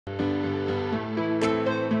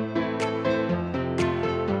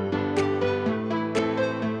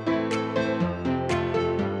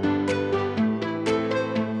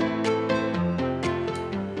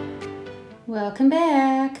Welcome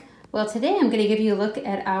back. Well, today I'm going to give you a look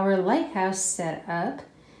at our lighthouse setup.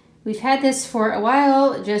 We've had this for a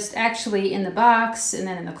while, just actually in the box and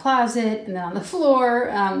then in the closet and then on the floor.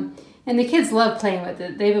 And the kids love playing with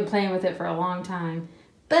it. They've been playing with it for a long time.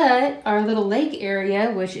 But our little lake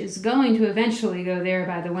area, which is going to eventually go there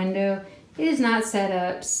by the window, is not set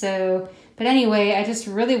up. But anyway, I just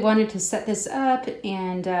really wanted to set this up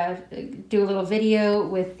and do a little video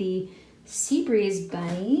with the sea breeze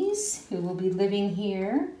bunnies who will be living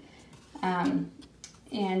here,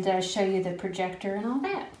 and show you the projector and all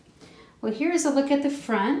that. Well, here's a look at the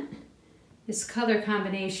front. This color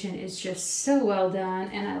combination is just so well done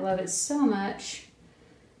and I love it so much.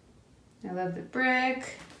 I love the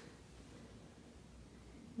brick.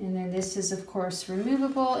 And then this is of course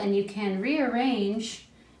removable and you can rearrange,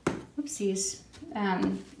 oopsies,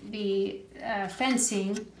 the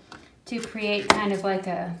fencing to create kind of like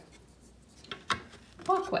a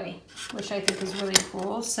walkway, which I think is really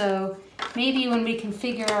cool. So maybe when we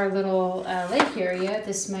configure our little lake area,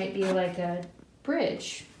 this might be like a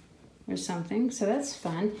bridge or something, so that's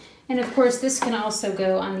fun. And of course this can also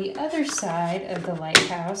go on the other side of the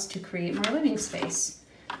lighthouse to create more living space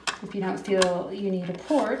if you don't feel you need a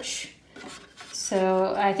porch.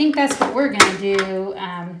 So I think that's what we're gonna do,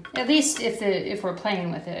 at least if we're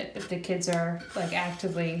playing with it, if the kids are like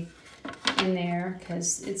actively in there,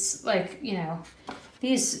 because it's like, you know,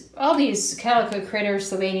 all these Calico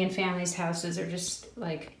Critters Sylvanian Families houses are just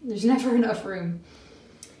like, there's never enough room.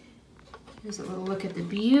 Here's a little look at the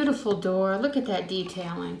beautiful door. Look at that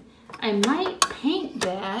detailing. I might paint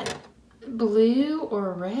that blue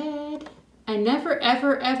or red. I never,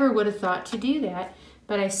 ever, ever would have thought to do that,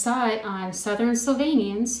 but I saw it on Southern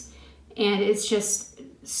Sylvanians, and it's just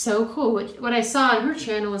so cool. What I saw on her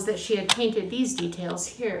channel was that she had painted these details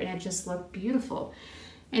here, and it just looked beautiful.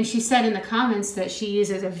 And she said in the comments that she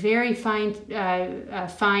uses a very fine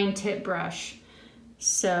tip brush.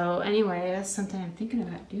 So anyway, that's something I'm thinking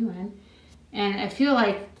about doing. And I feel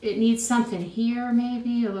like it needs something here,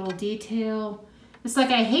 maybe a little detail. It's like,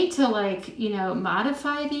 I hate to like, you know,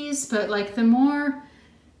 modify these, but like the more,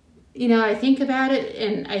 you know, I think about it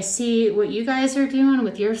and I see what you guys are doing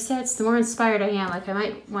with your sets, the more inspired I am. Like I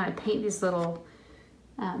might want to paint these little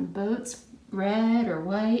boats red or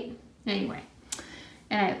white. Anyway.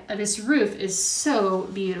 And this roof is so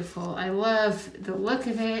beautiful. I love the look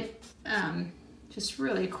of it. Just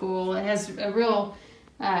really cool. It has a real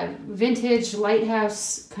vintage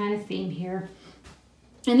lighthouse kind of theme here.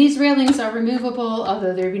 And these railings are removable,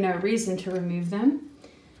 although there'd be no reason to remove them.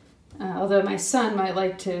 Although my son might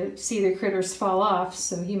like to see the critters fall off,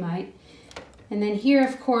 so he might. And then here,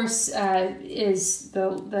 of course, is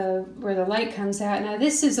where the light comes out. Now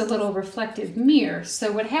this is a little reflective mirror. So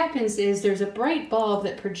what happens is there's a bright bulb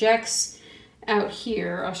that projects out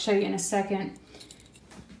here. I'll show you in a second.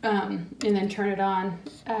 And then turn it on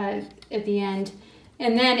at the end.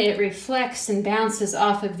 And then it reflects and bounces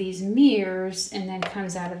off of these mirrors and then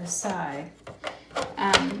comes out of the side.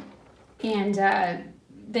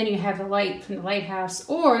 Then you have the light from the lighthouse,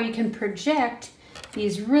 or you can project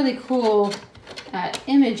these really cool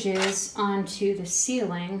images onto the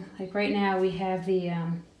ceiling. Like right now we have the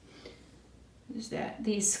what is that?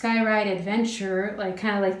 The Skyride Adventure, like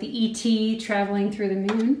kind of like the E.T. traveling through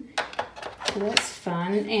the moon. So that's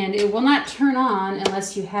fun, and it will not turn on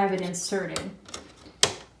unless you have it inserted.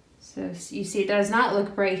 So you see it does not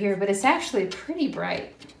look bright here, but it's actually pretty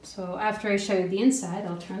bright. So after I show you the inside,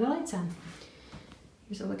 I'll turn the lights on.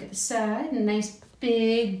 Here's a look at the side, a nice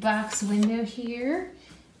big box window here.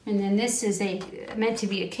 And then this is meant to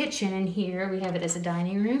be a kitchen in here. We have it as a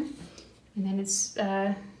dining room. And then it's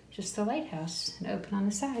just the lighthouse and open on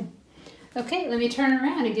the side. Okay, let me turn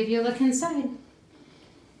around and give you a look inside.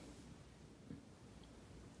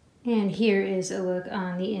 And here is a look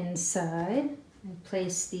on the inside. I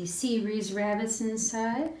placed the sea breeze rabbits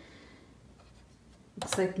inside.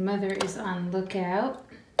 Looks like Mother is on lookout.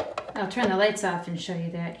 I'll turn the lights off and show you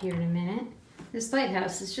that here in a minute. This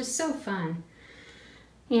lighthouse is just so fun.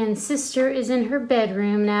 And Sister is in her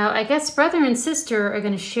bedroom. Now, I guess brother and sister are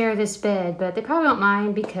going to share this bed, but they probably won't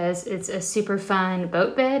mind because it's a super fun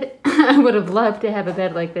boat bed. I would have loved to have a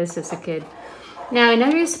bed like this as a kid. Now, I know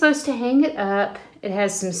you're supposed to hang it up. It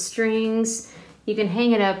has some strings. You can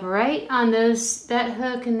hang it up right on that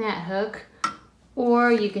hook and that hook,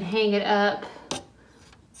 or you can hang it up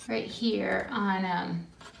right here on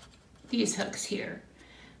these hooks here.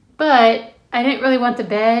 But I didn't really want the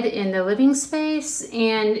bed in the living space,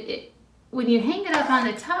 and when you hang it up on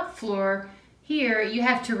the top floor here, you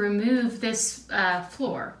have to remove this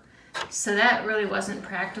floor. So that really wasn't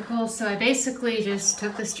practical. So I basically just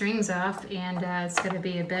took the strings off, and it's going to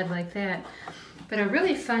be a bed like that. but a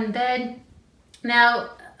really fun bed.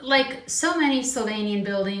 Now, like so many Sylvanian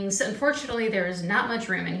buildings, unfortunately there is not much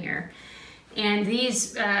room in here. And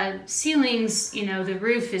these ceilings, you know, the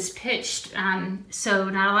roof is pitched, so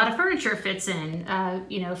not a lot of furniture fits in.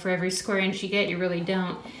 You know, for every square inch you get, you really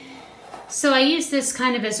don't. So I use this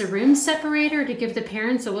kind of as a room separator to give the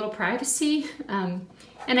parents a little privacy.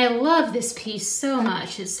 And I love this piece so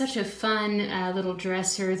much. It's such a fun little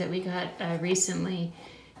dresser that we got recently,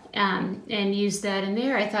 and used that in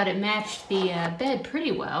there. I thought it matched the bed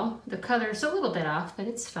pretty well. The color's a little bit off, but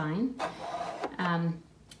it's fine.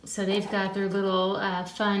 So they've got their little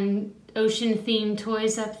fun ocean-themed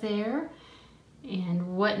toys up there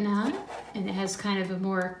and whatnot. And it has kind of a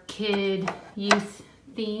more kid, youth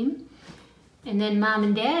theme. And then Mom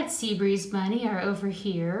and Dad Seabreeze Bunny are over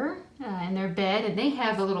here in their bed, and they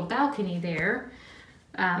have a little balcony there,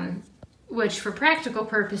 which for practical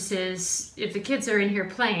purposes, if the kids are in here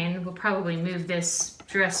playing, we'll probably move this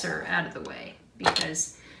dresser out of the way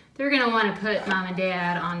because they're gonna wanna put Mom and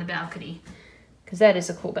Dad on the balcony, because that is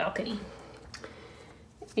a cool balcony.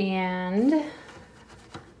 And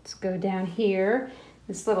let's go down here.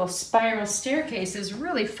 This little spiral staircase is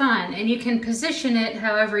really fun, and you can position it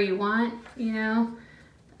however you want, you know.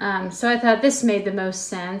 So I thought this made the most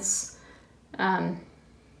sense.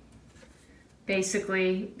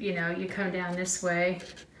 Basically, you know, you come down this way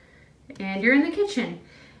and you're in the kitchen.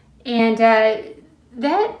 And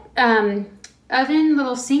that oven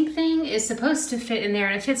little sink thing is supposed to fit in there,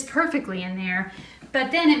 and it fits perfectly in there.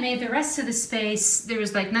 But then it made the rest of the space, there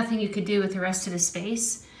was like nothing you could do with the rest of the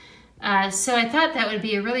space. So I thought that would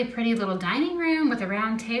be a really pretty little dining room with a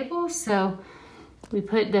round table. So we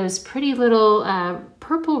put those pretty little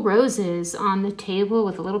purple roses on the table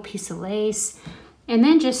with a little piece of lace, and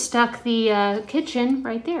then just stuck the kitchen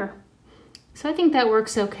right there. So I think that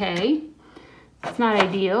works okay. It's not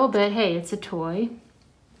ideal, but hey, it's a toy.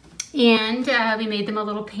 And we made them a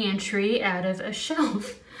little pantry out of a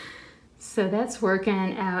shelf. So that's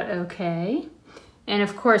working out okay. And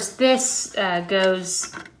of course, this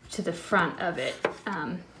goes to the front of it.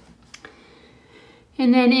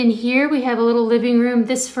 And then in here we have a little living room.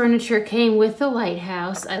 This furniture came with the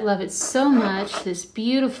lighthouse. I love it so much. This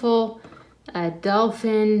beautiful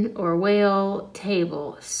dolphin or whale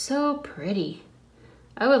table. So pretty.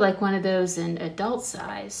 I would like one of those in adult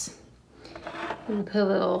size. I'm gonna put a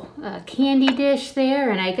little candy dish there,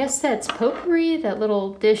 and I guess that's potpourri, that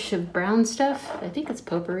little dish of brown stuff. I think it's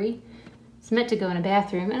potpourri. It's meant to go in a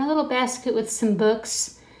bathroom. And a little basket with some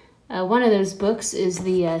books. One of those books is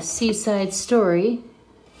the Seaside Story.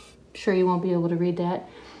 I'm sure you won't be able to read that.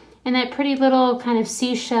 And that pretty little kind of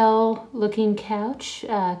seashell looking couch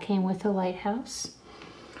came with the lighthouse.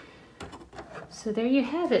 So there you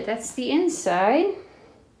have it. That's the inside.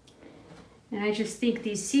 And I just think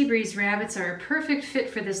these Seabreeze rabbits are a perfect fit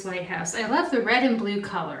for this lighthouse. I love the red and blue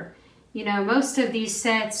color. You know, most of these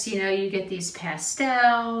sets, you know, you get these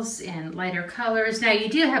pastels and lighter colors. Now, you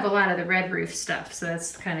do have a lot of the red roof stuff, so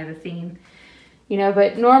that's kind of the theme. You know,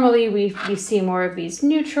 but normally we see more of these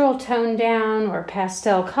neutral, toned down, or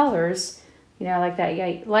pastel colors, you know, like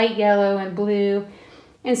that light yellow and blue.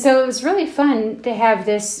 And so it was really fun to have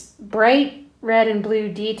this bright red and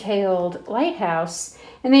blue detailed lighthouse,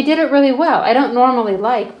 and they did it really well. I don't normally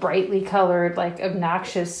like brightly colored, like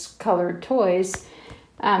obnoxious colored toys.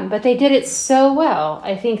 But they did it so well.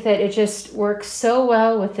 I think that it just works so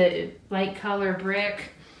well with the light color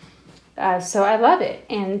brick. So I love it.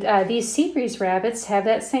 And these Seabreeze rabbits have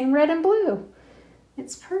that same red and blue.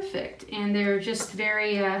 It's perfect. And they're just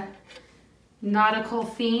very nautical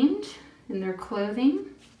themed in their clothing.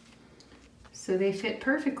 So they fit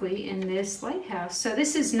perfectly in this lighthouse. So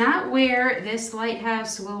this is not where this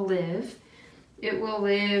lighthouse will live. It will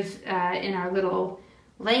live in our little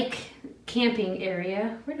lake camping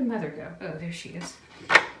area. Where did Mother go? Oh, there she is.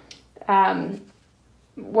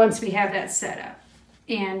 Once we have that set up.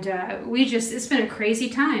 And it's been a crazy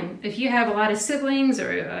time. If you have a lot of siblings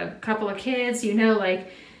or a couple of kids, you know,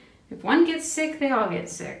 like if one gets sick, they all get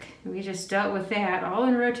sick. We just dealt with that all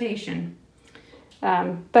in rotation.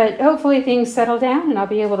 But hopefully things settle down and I'll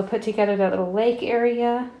be able to put together that little lake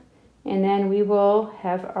area. And then we will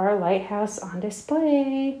have our lighthouse on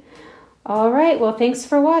display. All right, well, thanks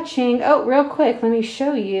for watching. Oh, real quick, let me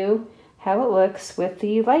show you how it looks with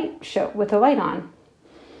the light on.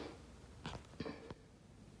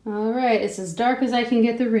 All right, it's as dark as I can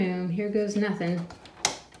get the room. Here goes nothing.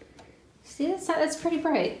 See, that's pretty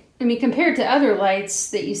bright. I mean, compared to other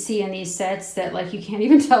lights that you see in these sets that like you can't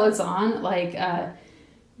even tell it's on, like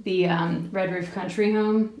the Red Roof Country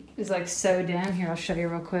Home is like so dim. Here, I'll show you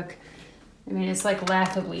real quick. I mean, it's like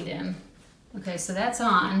laughably dim. Okay, so that's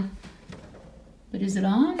on. But is it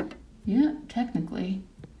on? Yeah, technically.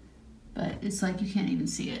 But it's like you can't even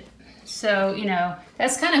see it. So, you know,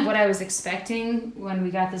 that's kind of what I was expecting when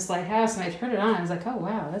we got this lighthouse, and I turned it on. I was like, oh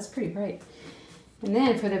wow, that's pretty bright. And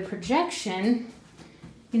then for the projection,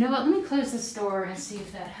 you know what, let me close this door and see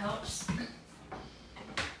if that helps.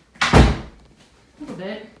 A little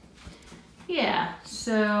bit. Yeah,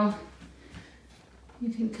 so you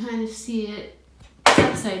can kind of see it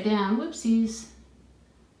upside down. Whoopsies.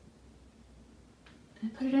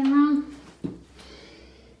 Did I put it in wrong?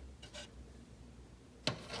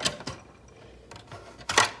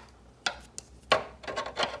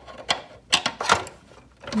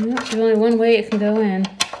 Nope, there's only one way it can go in.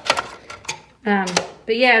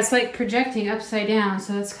 But yeah, it's like projecting upside down,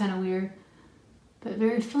 so that's kind of weird. But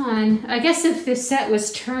very fun. I guess if this set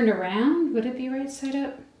was turned around, would it be right side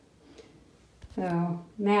up? Oh,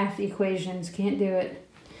 math equations, can't do it.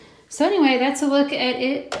 So anyway, that's a look at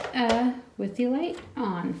it with the light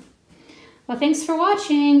on. Well, thanks for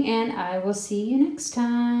watching, and I will see you next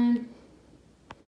time.